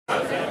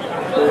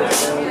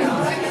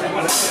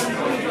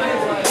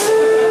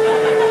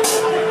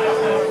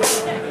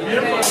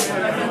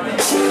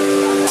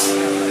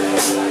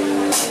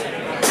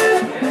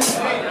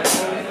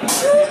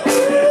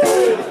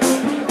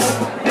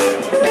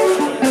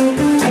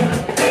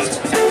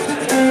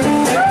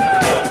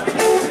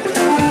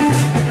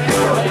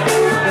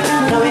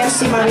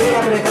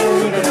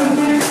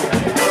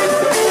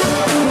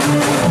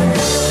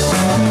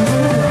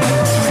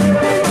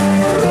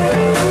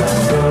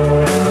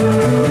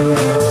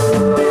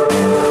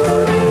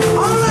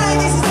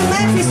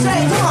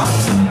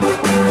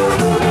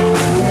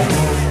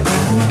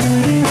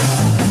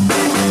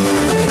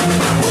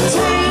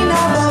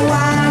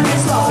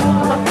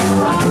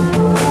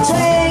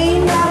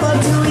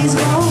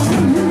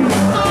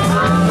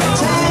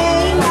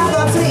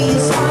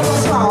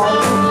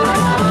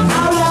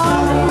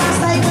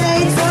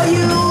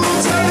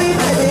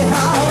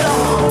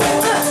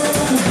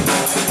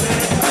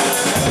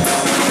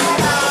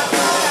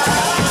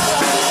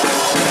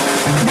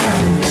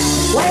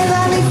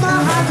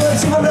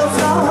on the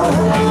floor.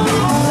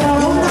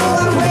 You know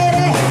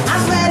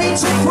I'm ready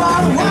to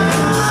crawl.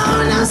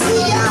 Wanna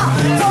see ya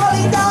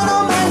falling down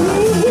on my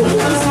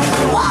knees.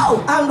 Whoa,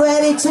 I'm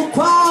ready to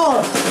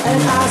crawl.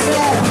 And I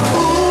said,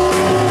 ooh,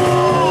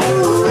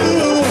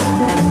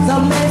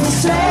 don't make me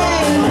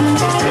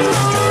strange.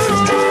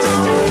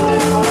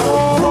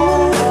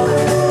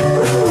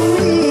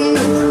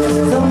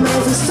 Don't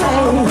make me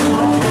strange.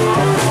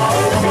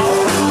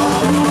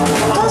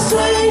 Cause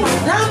train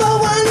number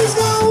 1 is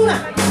gone.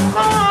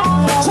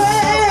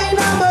 Train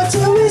number 2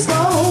 is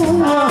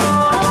gone.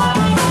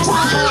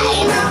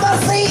 Train number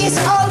 3 is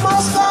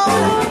almost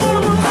gone.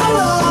 How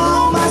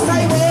long must I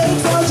wait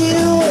for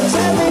you?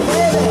 Tell me,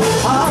 baby,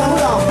 how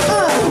long?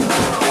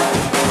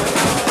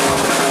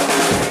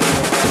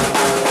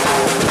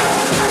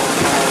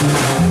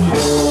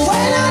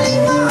 When I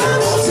leave my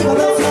arms on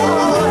the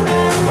floor,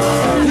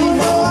 you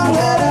know I'm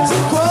ready to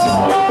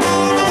crawl.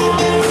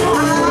 I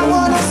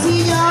wanna see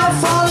you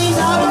falling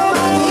down on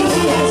my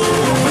knees.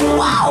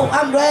 Wow,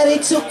 I'm ready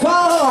to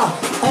crawl.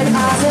 And I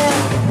said,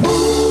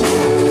 ooh,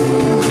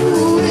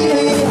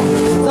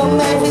 don't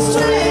make me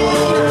strain.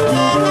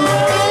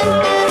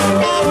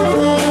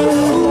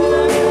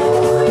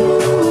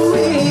 Ooh,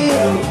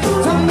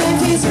 don't make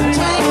me strain.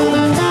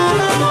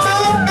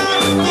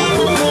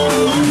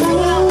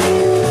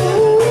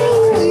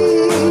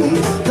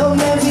 Don't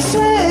make me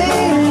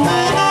strain.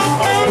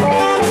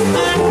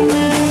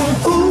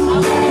 Ooh,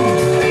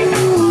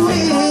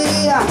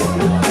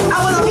 I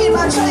wanna hear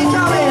my train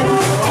coming.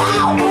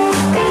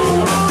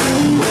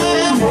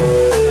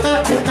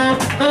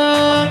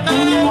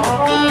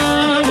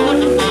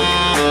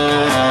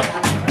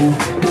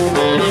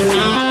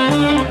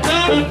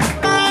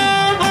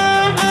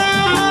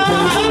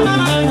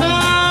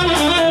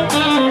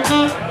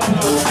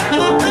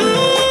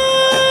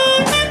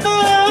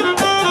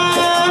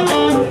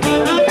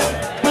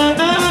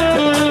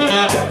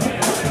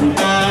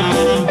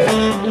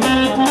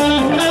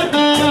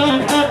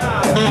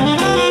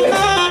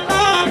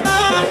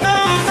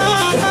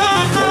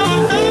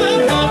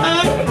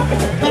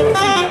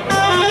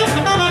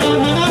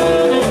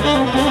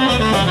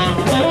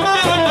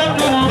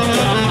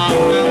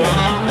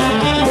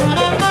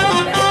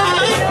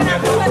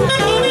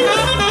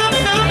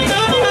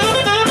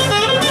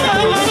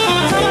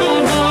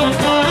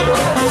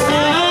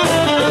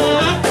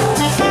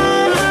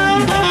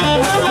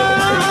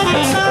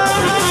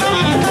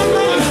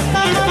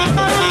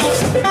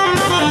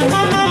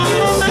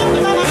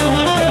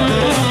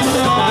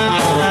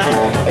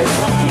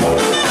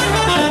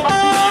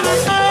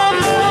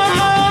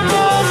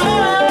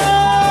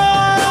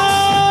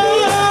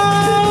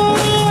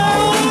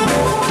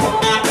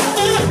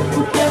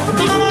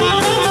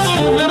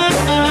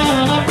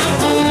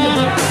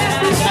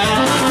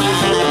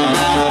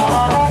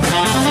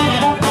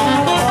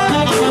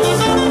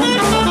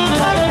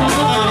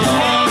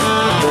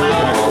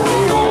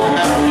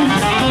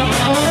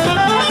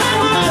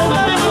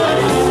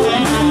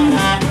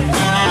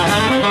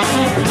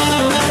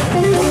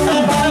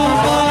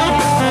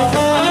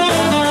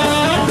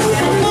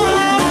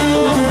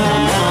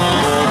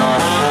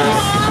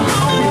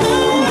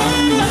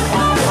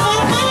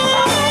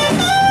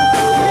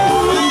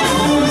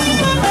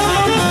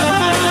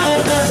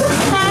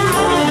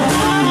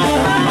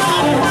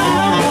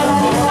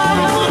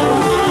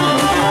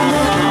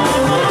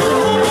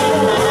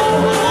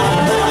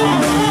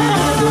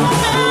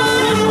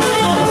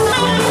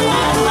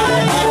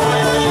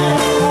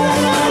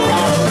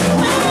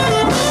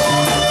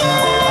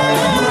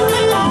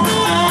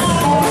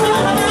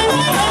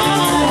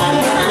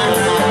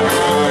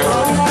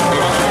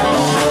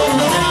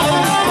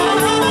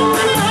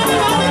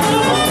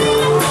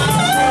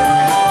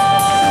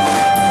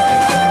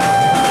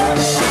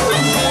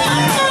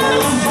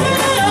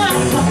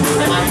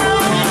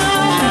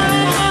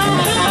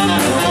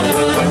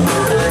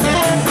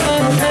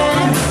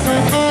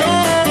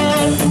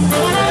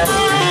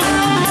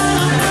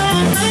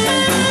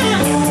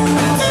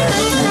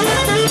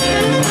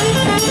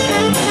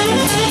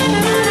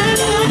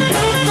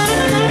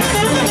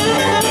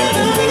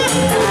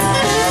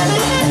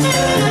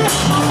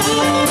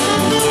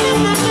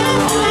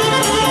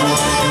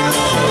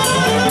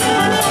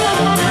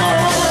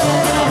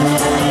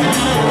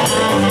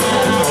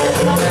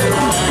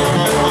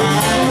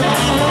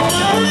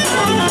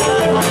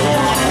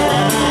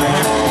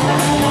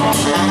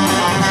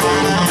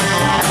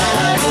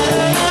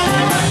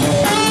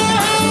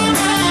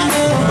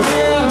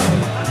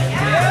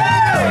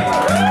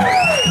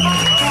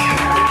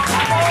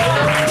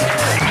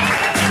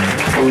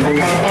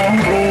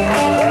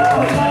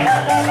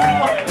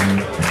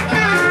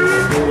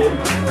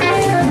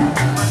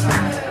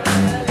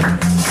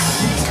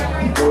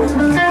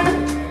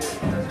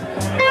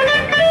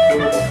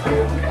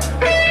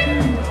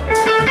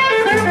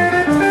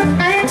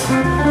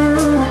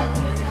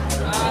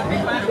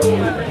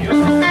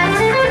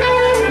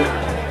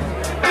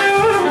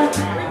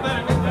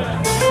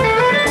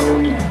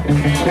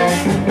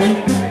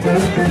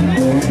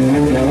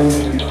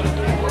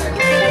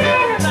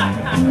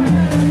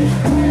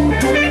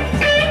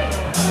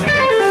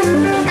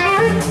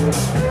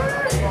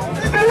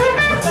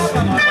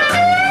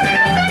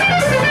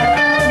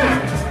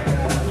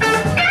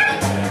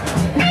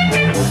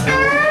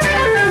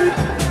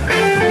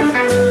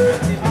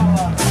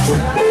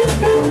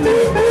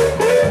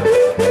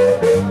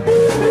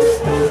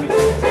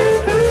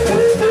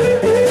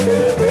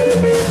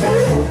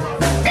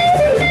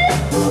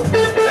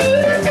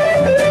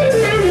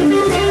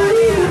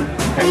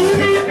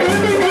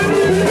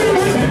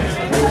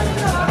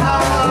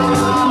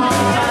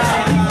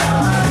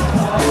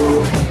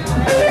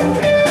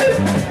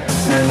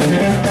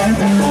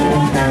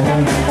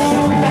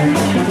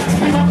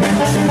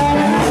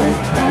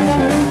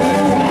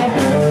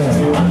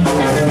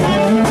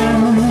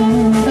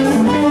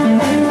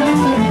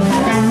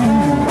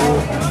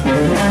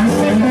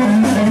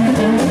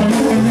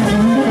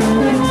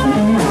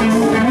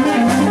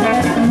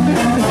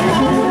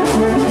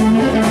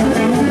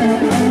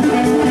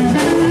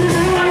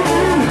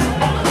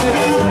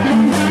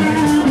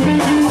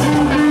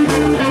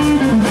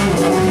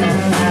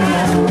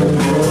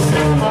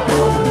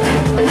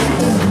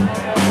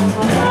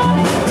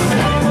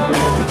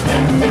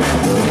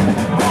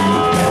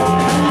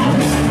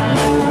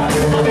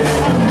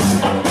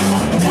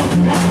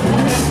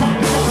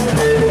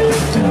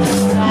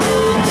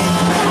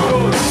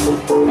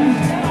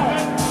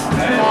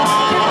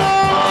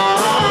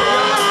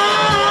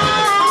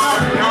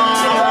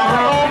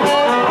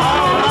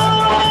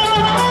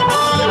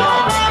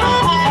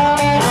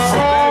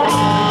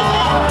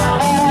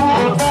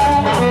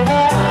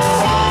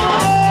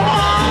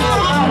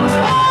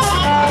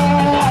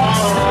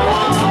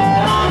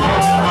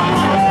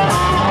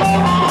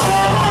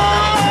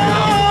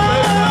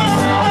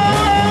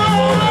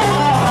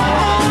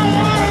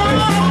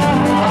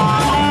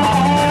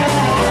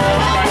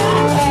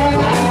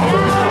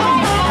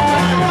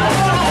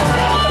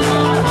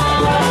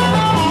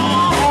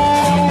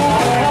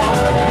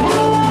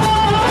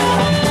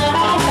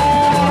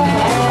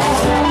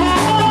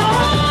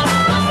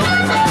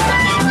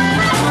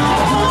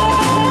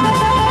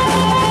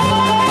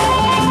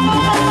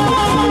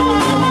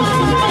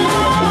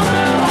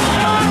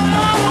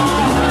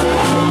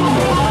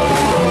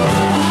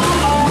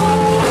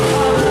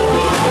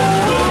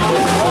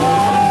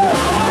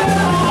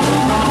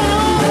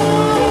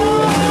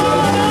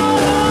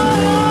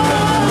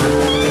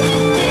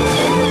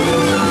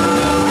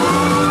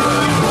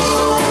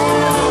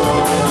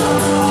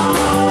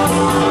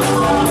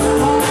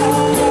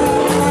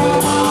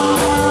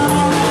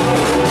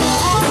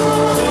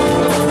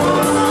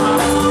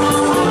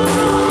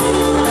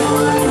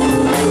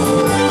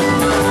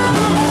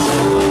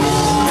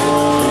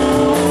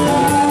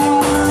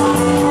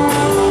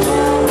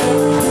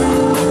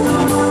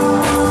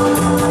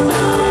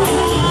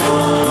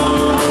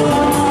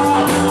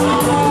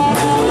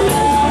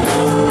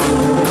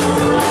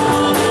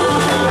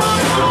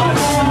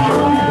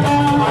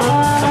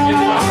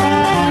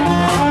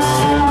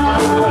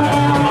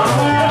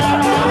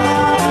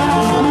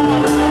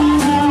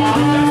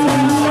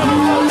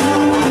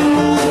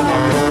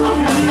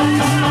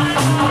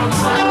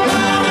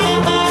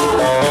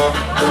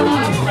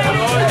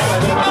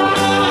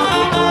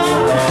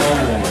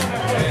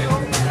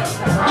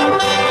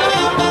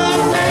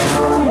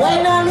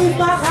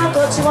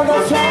 dancing on the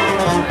floor.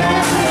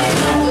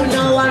 You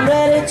know I'm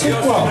ready to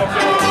go.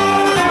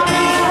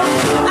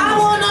 I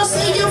wanna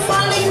see you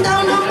falling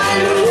down on my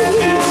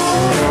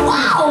knees.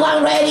 Wow,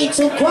 I'm ready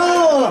to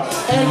go.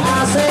 And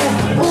I say